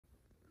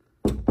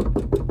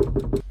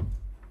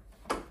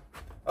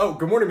Oh,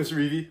 good morning, Mr.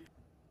 Evie.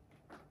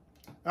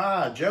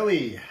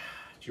 Joey,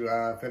 did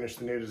you finish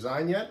the new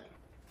design yet?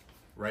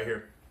 Right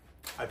here.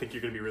 I think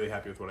you're going to be really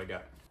happy with what I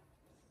got.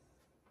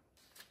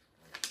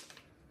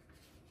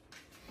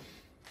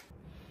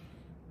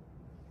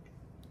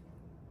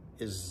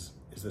 Is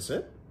this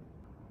it?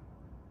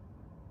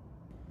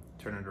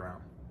 Turn it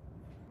around.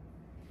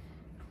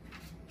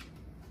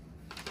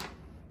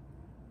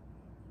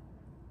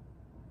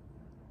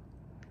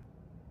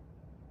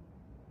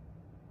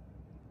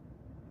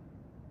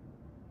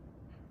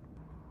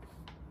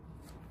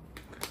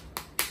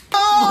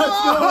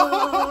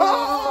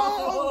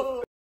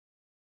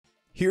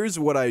 Here's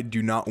what I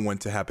do not want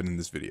to happen in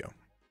this video.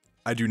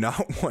 I do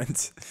not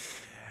want,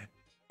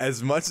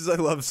 as much as I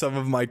love some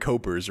of my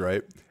copers,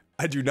 right?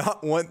 I do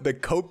not want the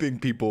coping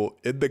people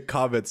in the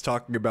comments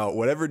talking about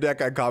whatever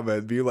deck I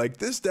comment, be like,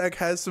 this deck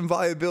has some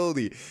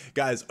viability.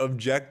 Guys,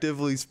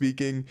 objectively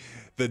speaking,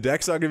 the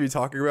decks I'm going to be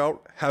talking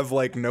about have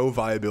like no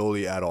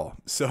viability at all.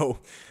 So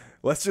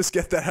let's just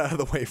get that out of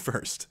the way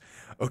first.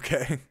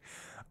 Okay.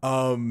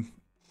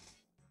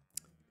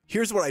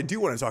 Here's what I do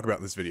want to talk about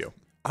in this video.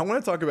 I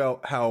want to talk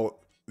about how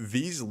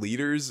these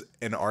leaders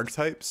and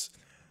archetypes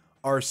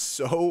are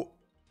so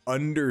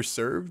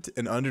underserved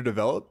and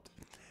underdeveloped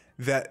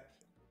that,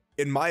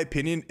 in my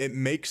opinion, it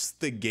makes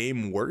the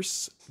game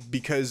worse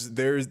because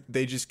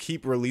they just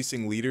keep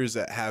releasing leaders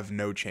that have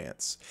no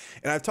chance.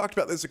 And I've talked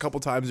about this a couple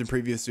times in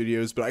previous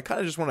videos, but I kind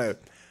of just want to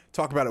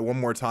talk about it one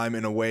more time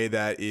in a way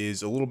that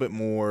is a little bit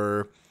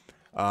more,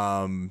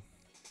 I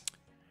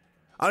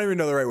don't even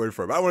know the right word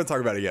for it, but I want to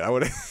talk about it again. I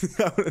want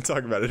to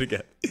talk about it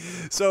again.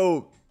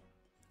 So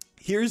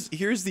here's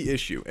the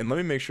issue, and let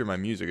me make sure my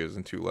music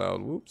isn't too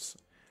loud. Whoops.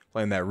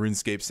 Playing that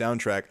RuneScape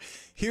soundtrack.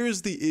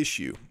 Here's the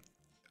issue.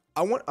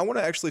 I want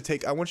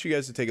you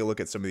guys to take a look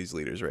at some of these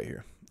leaders right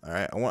here. All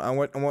right?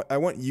 I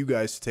want you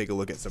guys to take a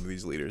look at some of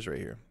these leaders right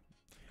here.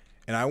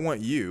 And I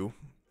want you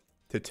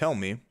to tell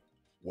me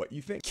what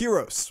you think.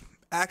 Kyros,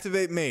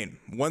 activate main,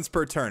 once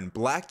per turn,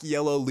 black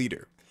yellow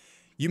leader.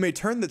 You may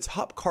turn the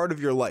top card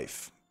of your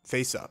life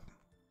face up.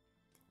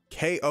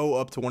 KO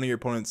up to one of your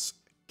opponent's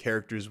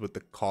characters with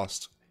the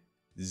cost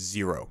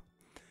 0.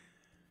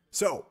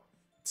 So,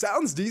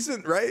 sounds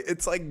decent, right?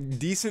 It's like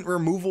decent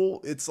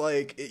removal. It's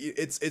like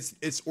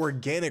it's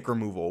organic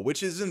removal,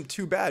 which isn't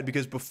too bad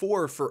because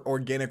before, for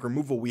organic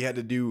removal, we had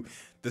to do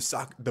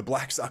the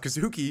black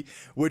Sakazuki,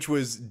 which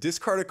was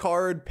discard a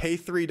card, pay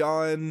 3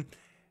 Don,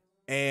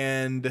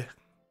 and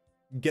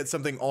get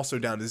something also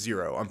down to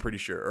 0, I'm pretty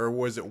sure. Or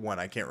was it 1?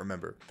 I can't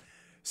remember.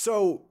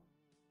 So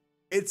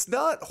it's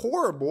not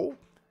horrible,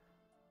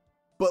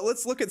 but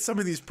let's look at some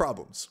of these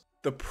problems.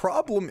 The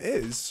problem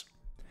is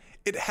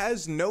it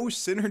has no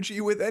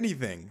synergy with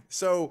anything.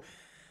 So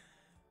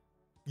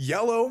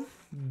yellow,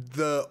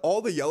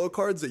 all the yellow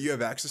cards that you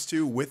have access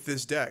to with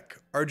this deck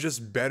are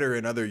just better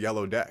in other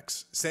yellow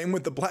decks. Same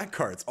with the black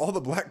cards. All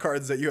the black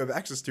cards that you have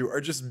access to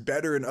are just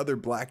better in other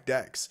black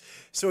decks.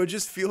 So it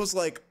just feels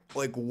like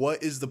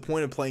what is the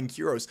point of playing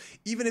Kyros?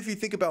 Even if you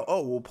think about,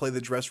 oh, we'll play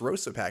the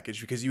Dressrosa package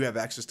because you have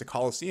access to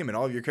Coliseum and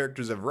all of your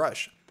characters have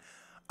Rush.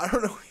 I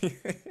don't know.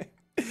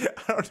 I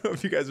don't know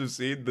if you guys have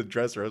seen the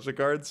Dressrosa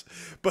cards,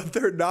 but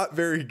they're not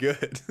very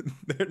good.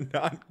 They're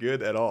not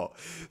good at all.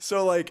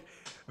 So like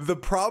the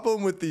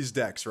problem with these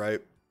decks,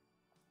 right,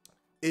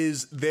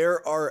 is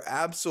there are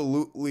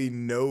absolutely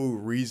no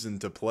reason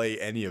to play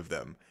any of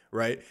them,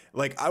 right?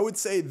 Like I would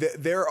say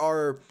that there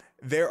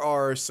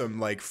are some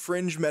like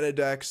fringe meta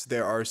decks,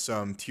 there are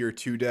some tier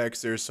 2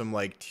 decks, there's some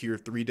like tier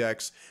 3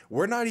 decks.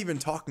 We're not even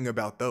talking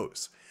about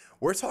those.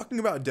 We're talking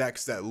about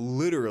decks that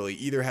literally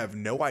either have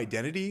no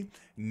identity,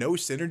 no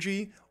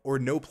synergy, or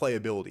no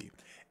playability.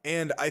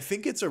 And I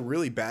think it's a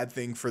really bad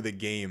thing for the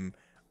game.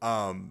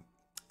 And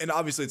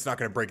obviously it's not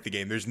going to break the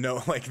game. There's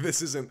no, like,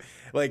 this isn't,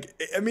 like,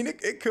 I mean,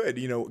 it could,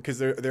 you know, because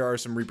there are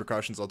some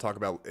repercussions I'll talk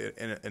about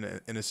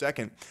in a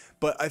second.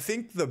 But I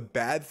think the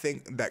bad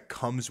thing that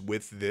comes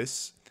with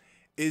this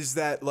is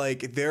that,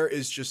 like, there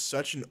is just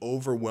such an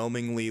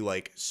overwhelmingly,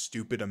 like,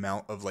 stupid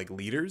amount of, like,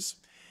 leaders.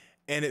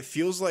 And it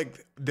feels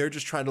like they're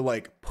just trying to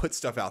like put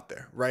stuff out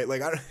there, right?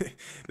 Like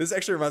this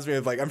actually reminds me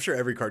of like, I'm sure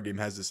every card game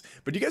has this,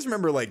 but do you guys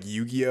remember like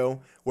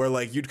Yu-Gi-Oh, where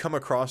like you'd come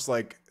across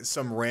like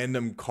some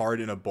random card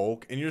in a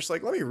bulk and you're just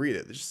like, let me read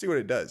it, just see what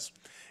it does.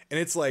 And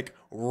it's like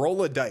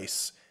roll a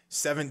dice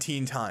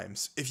 17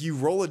 times. If you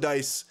roll a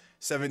dice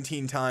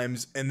 17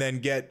 times and then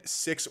get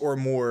 6 or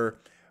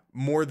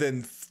more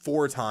than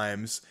 4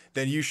 times,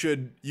 then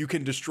you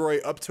can destroy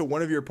up to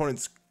one of your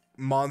opponent's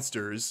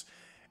monsters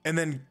and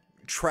then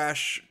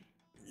trash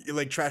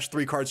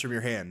 3 cards from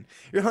your hand.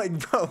 You're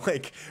like, bro,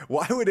 like,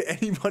 why would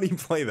anybody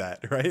play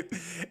that, right?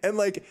 And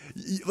like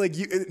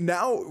you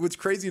now, what's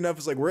crazy enough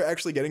is like we're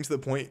actually getting to the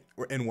point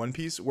in One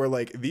Piece where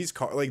like these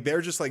cards, like they're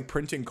just like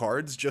printing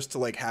cards just to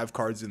like have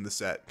cards in the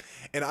set,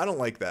 and I don't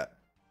like that.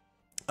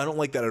 I don't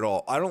like that at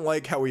all. I don't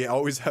like how we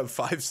always have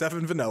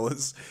 5/7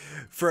 vanillas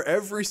for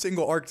every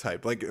single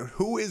archetype. Like,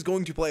 who is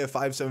going to play a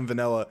 5/7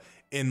 vanilla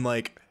in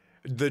like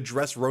the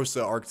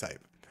Dressrosa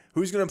archetype?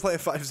 Who's gonna play a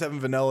 5/7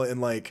 vanilla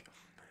in like,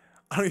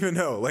 I don't even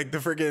know, like the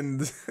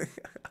friggin'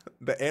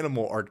 the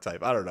animal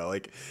archetype. I don't know,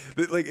 like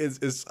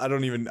it's I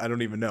don't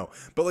even know.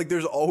 But like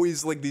there's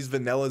always like these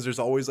vanillas, there's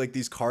always like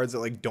these cards that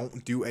like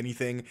don't do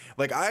anything.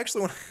 Like I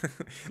actually want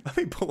let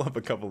me pull up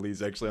a couple of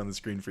these actually on the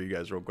screen for you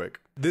guys real quick.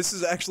 This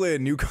is actually a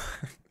new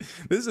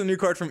this is a new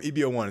card from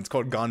EBO1. It's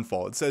called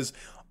Gonfall. It says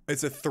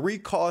it's a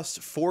 3-cost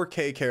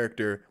 4K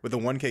character with a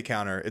 1K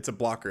counter. It's a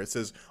blocker. It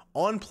says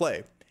on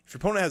play, if your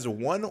opponent has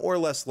 1 or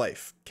less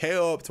life,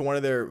 KO up to one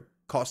of their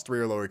cost 3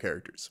 or lower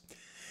characters.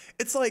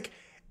 It's like,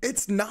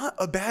 it's not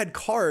a bad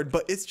card,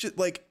 but it's just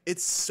like,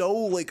 it's so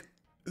like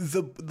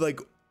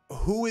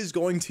who is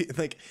going to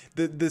like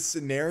the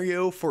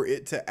scenario for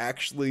it to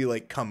actually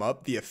like come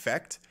up, the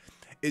effect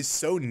is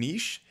so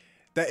niche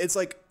that it's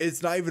like,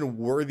 it's not even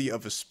worthy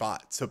of a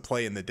spot to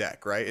play in the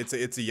deck, right?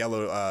 It's a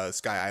yellow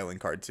Sky Island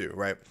card too,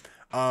 right?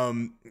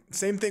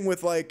 Same thing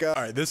with like, all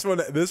right, this one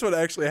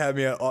actually had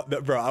me,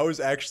 bro, I was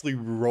actually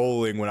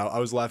rolling when I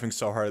was laughing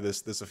so hard at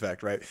this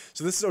effect, right?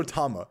 So this is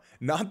Otama,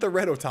 not the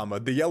red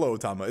Otama, the yellow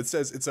Otama. It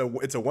says it's a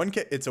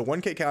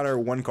 1K counter,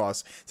 1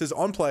 cost. It says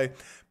on play,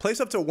 place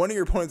up to one of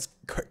your opponent's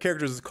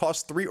characters that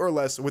cost 3 or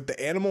less with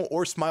the animal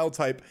or smile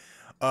type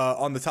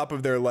on the top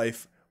of their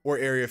life or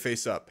area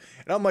face up.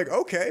 And I'm like,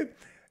 okay,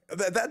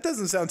 that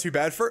doesn't sound too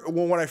bad.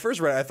 Well, when I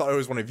first read it, I thought it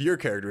was one of your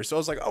characters. So I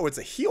was like, oh, it's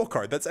a heal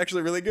card. That's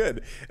actually really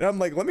good. And I'm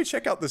like, let me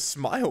check out the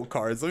smile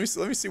cards. Let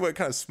me see what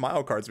kind of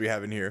smile cards we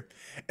have in here.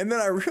 And then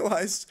I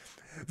realized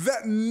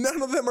that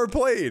none of them are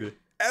played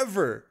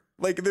ever.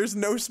 Like there's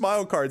no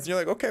smile cards. And you're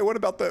like, okay, what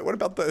about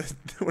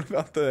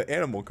the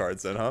animal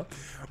cards then, huh?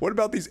 What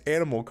about these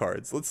animal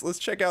cards? Let's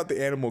check out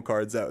the animal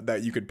cards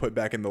that you could put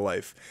back into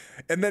life.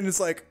 And then it's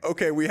like,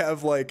 okay, we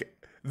have like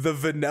the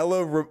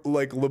vanilla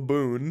like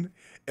Laboon,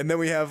 and then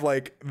we have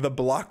like the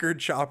blocker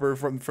chopper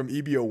from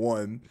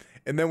EBO1,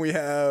 and then we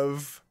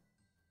have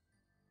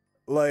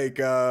like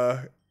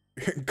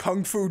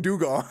Kung Fu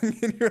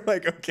Dugong, and you're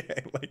like,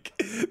 okay, like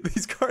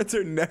these cards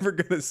are never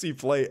gonna see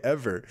play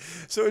ever.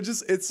 So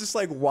it's just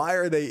like, why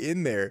are they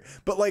in there?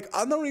 But like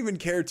I don't even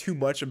care too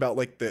much about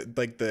like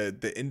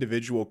the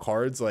individual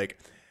cards, like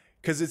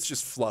because it's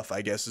just fluff,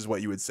 I guess is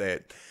what you would say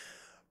it.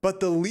 But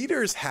the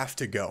leaders have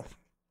to go.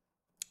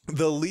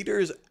 The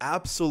leaders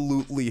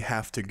absolutely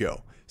have to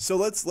go. So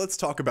let's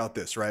talk about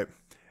this, right?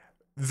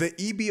 The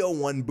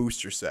EBO1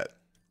 booster set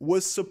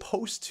was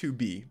supposed to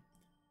be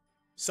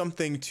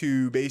something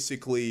to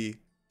basically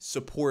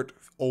support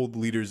old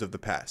leaders of the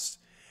past.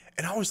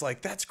 And I was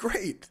like, that's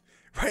great,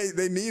 right?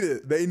 They need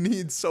it. They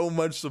need so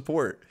much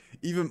support.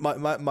 Even my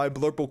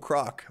Blurple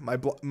Croc, my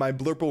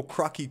Blurple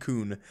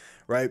Crocky-kun,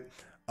 right?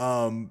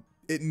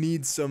 It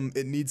needs some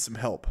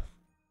help.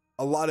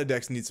 A lot of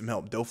decks need some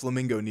help.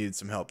 Doflamingo needed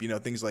some help, you know,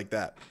 things like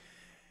that.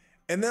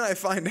 And then I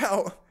find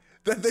out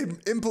that they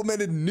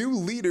implemented new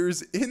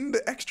leaders in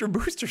the extra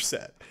booster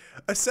set.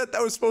 A set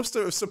that was supposed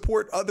to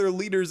support other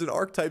leaders and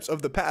archetypes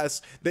of the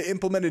past. They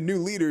implemented new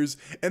leaders,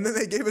 and then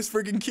they gave us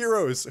freaking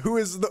Kyros, who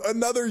is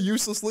another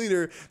useless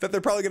leader that they're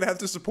probably going to have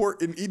to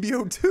support in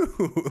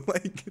EBO2.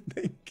 Like,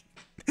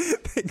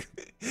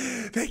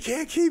 they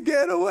can't keep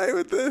getting away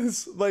with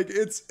this. Like,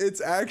 it's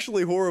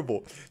actually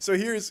horrible. So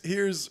here's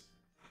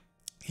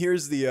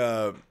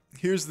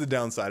the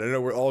downside. I know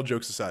we're all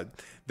jokes aside.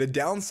 The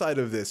downside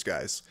of this,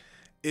 guys,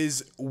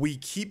 is we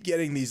keep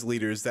getting these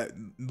leaders that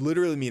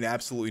literally mean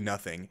absolutely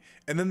nothing,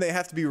 and then they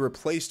have to be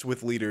replaced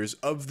with leaders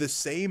of the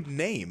same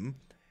name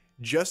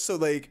just so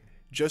they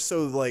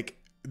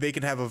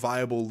can have a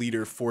viable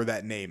leader for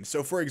that name.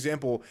 So for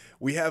example,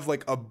 we have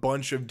like a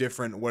bunch of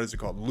different, what is it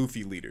called,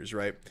 Luffy leaders,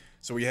 right?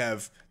 So we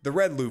have the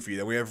red Luffy,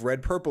 then we have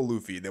red purple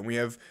Luffy, then we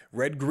have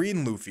red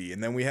green Luffy,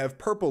 and then we have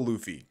purple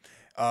Luffy.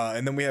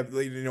 And then we have,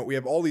 you know, we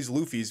have all these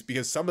Luffys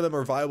because some of them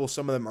are viable,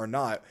 some of them are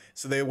not.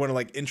 So they want to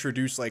like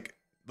introduce like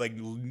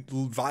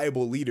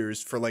viable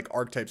leaders for like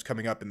archetypes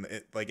coming up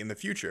in the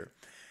future.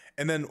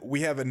 And then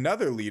we have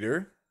another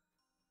leader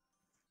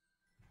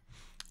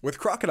with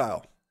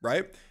Crocodile,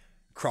 right?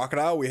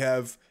 Crocodile, we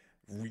have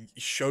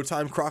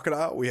Showtime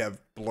Crocodile, we have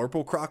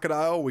Blurple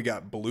Crocodile, we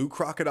got Blue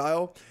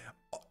Crocodile.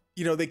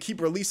 You know, they keep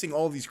releasing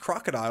all these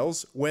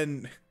crocodiles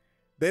when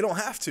they don't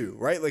have to,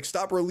 right? Like,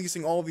 stop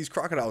releasing all of these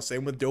crocodiles.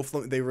 Same with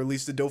they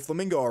released the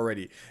Doflamingo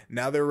already.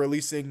 Now they're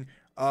releasing,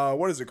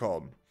 what is it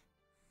called?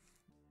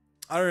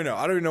 I don't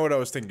even know what I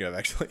was thinking of,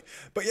 actually.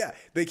 But yeah,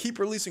 they keep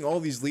releasing all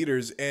these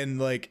leaders, and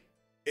like,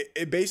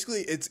 it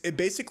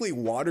basically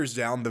waters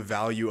down the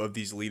value of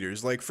these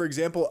leaders. Like, for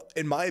example,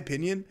 in my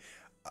opinion,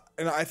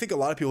 and I think a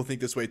lot of people think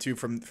this way too,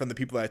 from the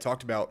people that I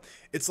talked about,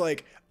 it's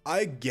like,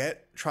 I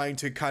get trying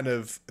to kind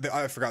of,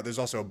 I forgot there's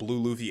also a blue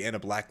Luffy and a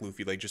black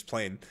Luffy, like just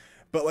plain.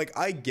 But like,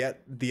 I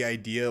get the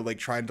idea, like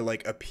trying to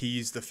like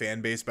appease the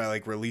fan base by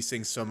like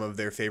releasing some of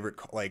their favorite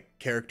like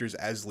characters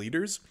as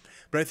leaders.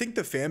 But I think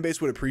the fan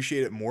base would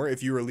appreciate it more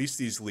if you released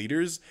these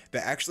leaders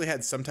that actually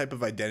had some type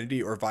of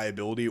identity or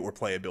viability or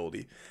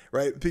playability,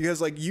 right? Because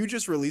like, you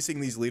just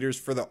releasing these leaders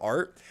for the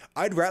art,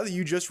 I'd rather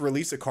you just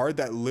release a card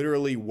that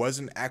literally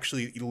wasn't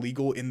actually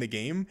illegal in the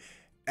game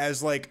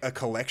as like a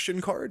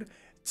collection card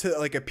to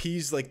like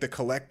appease like the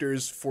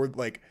collectors for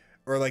like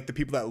or like the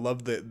people that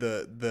love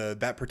the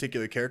that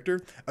particular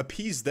character,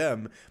 appease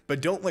them,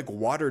 but don't like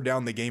water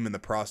down the game in the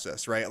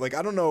process, right? Like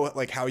I don't know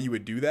like how you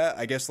would do that.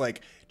 I guess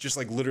like just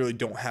like literally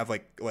don't have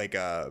like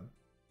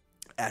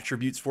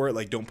attributes for it,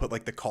 like don't put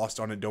like the cost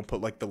on it, don't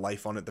put like the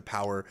life on it, the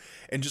power,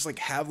 and just like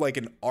have like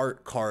an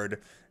art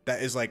card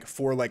that is like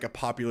for like a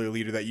popular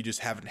leader that you just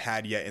haven't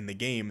had yet in the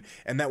game,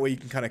 and that way you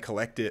can kind of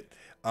collect it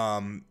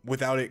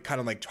without it kind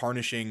of like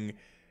tarnishing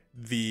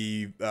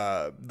the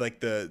like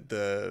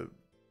the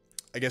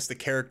I guess the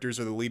characters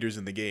or the leaders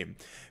in the game.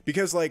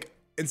 Because like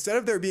instead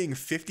of there being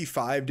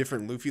 55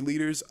 different Luffy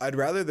leaders, I'd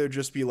rather there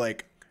just be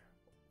like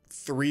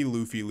 3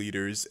 Luffy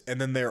leaders, and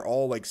then they're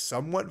all like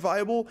somewhat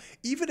viable,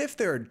 even if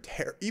they're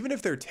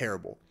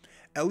terrible.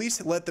 At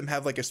least let them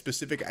have like a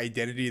specific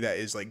identity that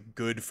is like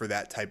good for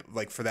that type,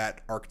 like for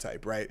that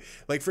archetype, right?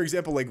 Like for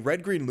example, like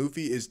Red Green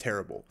Luffy is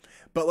terrible,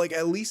 but like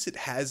at least it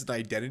has an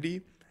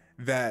identity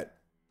that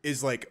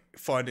is like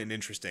fun and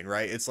interesting,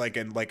 right? It's like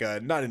a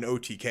not an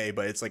OTK,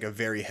 but it's like a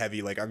very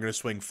heavy, like I'm gonna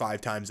swing 5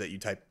 times at you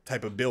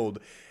type of build,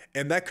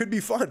 and that could be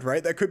fun,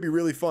 right? That could be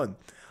really fun.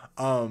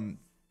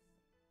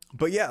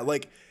 But yeah,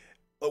 like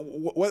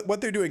what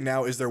they're doing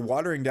now is they're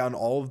watering down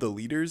all of the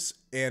leaders,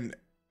 and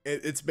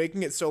it's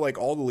making it so like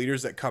all the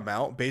leaders that come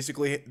out,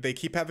 basically they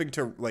keep having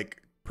to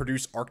like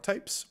produce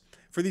archetypes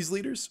for these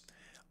leaders.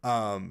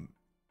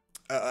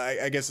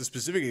 I guess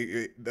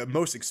the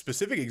most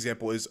specific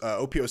example is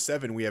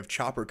OPO7. We have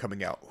Chopper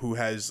coming out,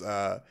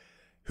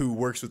 who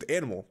works with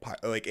animal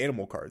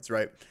cards,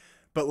 right?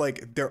 But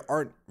like there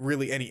aren't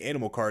really any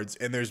animal cards,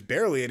 and there's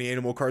barely any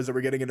animal cards that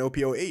we're getting in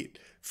OPO8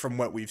 from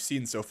what we've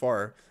seen so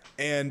far,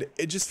 and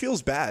it just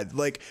feels bad.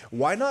 Like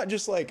why not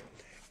just like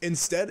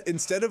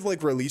instead of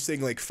like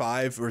releasing like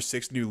 5 or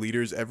 6 new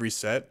leaders every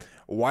set,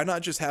 why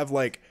not just have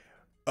like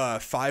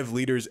 5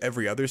 leaders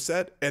every other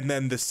set, and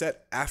then the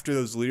set after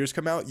those leaders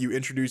come out, you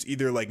introduce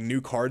either like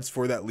new cards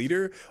for that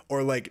leader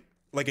or like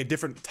a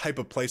different type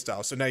of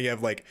playstyle. So now you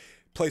have like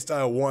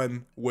playstyle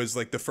 1 was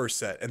like the first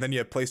set, and then you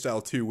have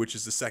playstyle 2, which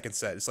is the second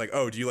set. It's like,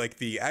 oh, do you like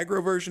the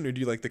aggro version, or do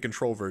you like the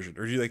control version,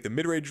 or do you like the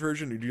mid-range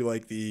version, or do you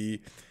like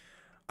the,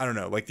 I don't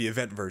know, like the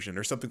event version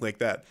or something like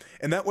that?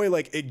 And that way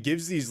like it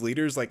gives these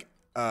leaders like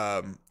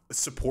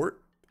support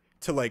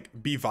to like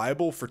be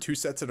viable for 2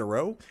 sets in a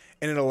row,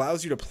 and it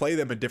allows you to play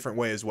them a different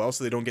way as well,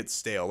 so they don't get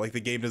stale, like the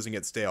game doesn't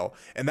get stale.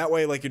 And that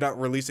way like you're not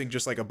releasing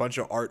just like a bunch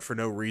of art for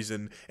no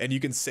reason, and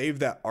you can save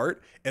that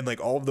art and like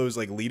all of those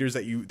like leaders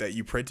that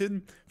you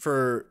printed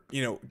for,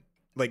 you know,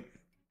 like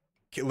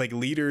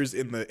leaders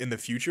in the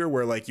future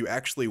where like you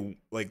actually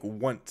like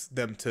want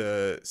them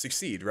to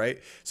succeed, right?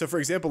 So for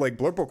example, like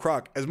Blurple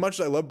Croc, as much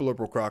as I love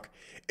Blurple Croc,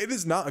 it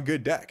is not a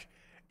good deck.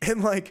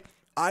 And like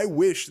I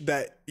wish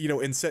that, you know,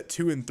 in set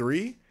 2 and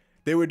 3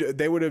 they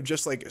would have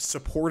just like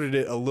supported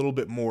it a little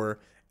bit more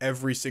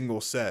every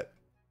single set,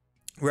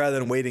 rather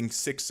than waiting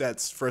 6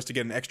 sets for us to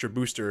get an extra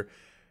booster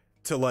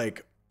to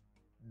like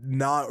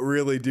not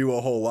really do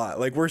a whole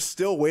lot. Like we're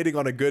still waiting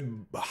on a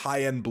good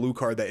high-end blue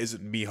card that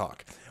isn't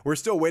Mihawk. We're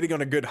still waiting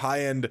on a good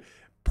high-end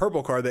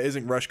purple card that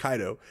isn't Rush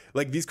Kaido.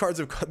 Like these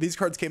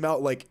cards came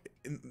out like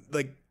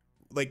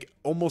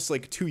almost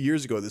like 2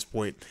 years ago at this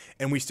point,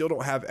 and we still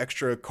don't have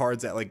extra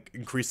cards that like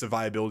increase the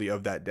viability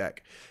of that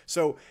deck.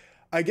 So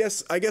I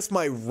guess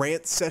my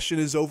rant session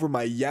is over.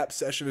 My yap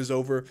session is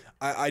over.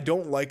 I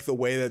don't like the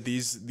way that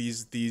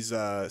these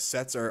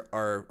sets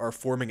are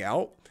forming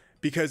out,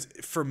 because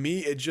for me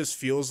it just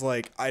feels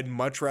like I'd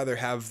much rather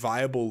have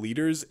viable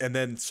leaders and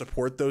then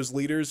support those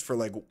leaders for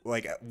like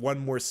one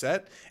more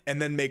set,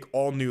 and then make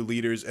all new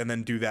leaders, and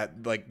then do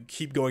that, like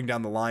keep going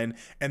down the line.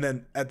 And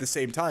then at the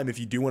same time, if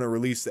you do want to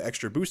release the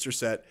extra booster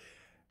set,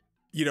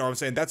 you know what I'm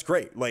saying, that's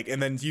great. Like, and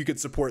then you could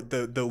support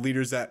the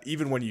leaders that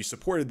even when you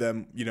supported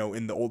them, you know,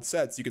 in the old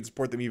sets, you can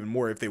support them even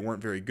more if they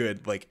weren't very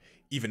good, like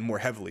even more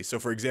heavily. So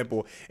for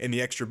example, in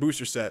the extra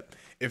booster set,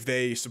 if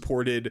they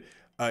supported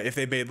if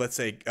they made, let's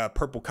say,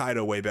 purple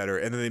Kaido way better,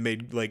 and then they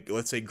made like,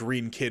 let's say,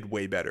 green Kid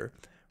way better,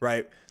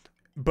 right?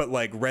 But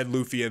like red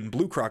Luffy and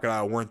blue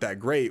Crocodile weren't that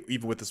great,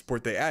 even with the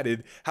support they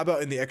added. How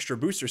about in the extra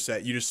booster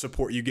set,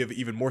 you give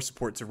even more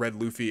support to red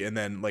Luffy and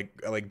then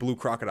like blue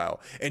Crocodile,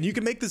 and you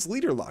can make this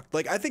leader locked.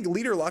 Like I think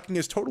leader locking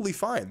is totally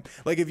fine.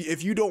 Like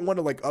if you don't want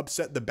to like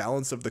upset the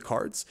balance of the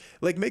cards,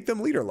 like make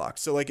them leader locked.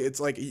 So like it's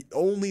like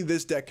only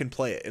this deck can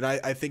play it, and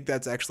I think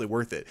that's actually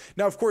worth it.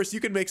 Now of course you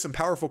can make some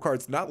powerful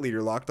cards not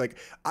leader locked. Like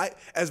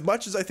as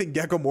much as I think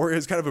Gecko Moria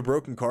is kind of a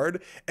broken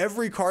card,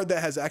 every card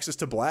that has access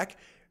to black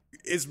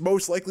is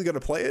most likely going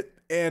to play it,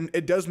 and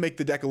it does make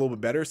the deck a little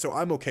bit better, so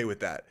I'm okay with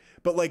that.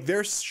 But like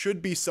there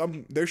should be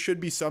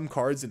some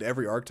cards in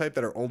every archetype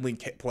that are only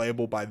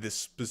playable by this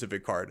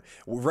specific card.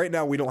 Right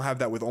now we don't have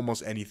that with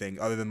almost anything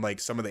other than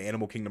like some of the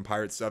Animal Kingdom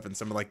pirate stuff and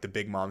some of like the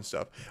Big Mom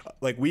stuff.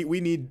 Like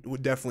we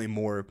need definitely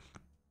more.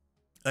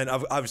 And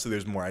obviously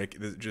there's more.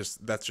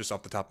 That's just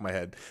off the top of my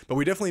head. But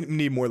we definitely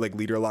need more like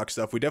leader lock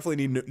stuff. We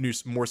definitely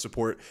need more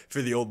support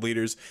for the old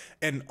leaders.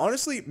 And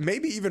honestly,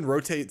 maybe even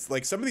rotate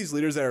like some of these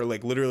leaders that are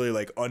like literally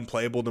like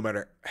unplayable no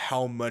matter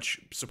how much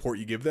support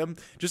you give them.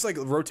 Just like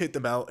rotate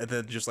them out, and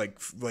then just like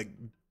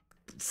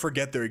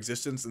forget their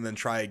existence and then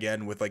try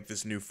again with like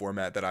this new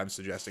format that I'm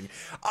suggesting.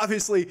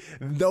 Obviously,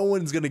 no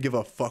one's gonna give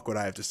a fuck what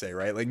I have to say,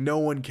 right? Like no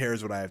one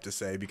cares what I have to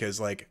say because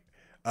like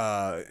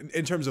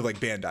in terms of like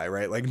Bandai,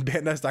 right? Like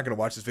Bandai's not gonna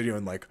watch this video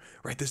and like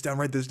write this down.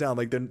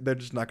 Like they're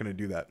just not gonna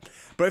do that.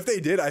 But if they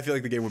did, I feel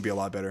like the game would be a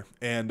lot better.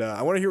 And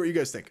I want to hear what you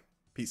guys think.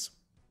 Peace.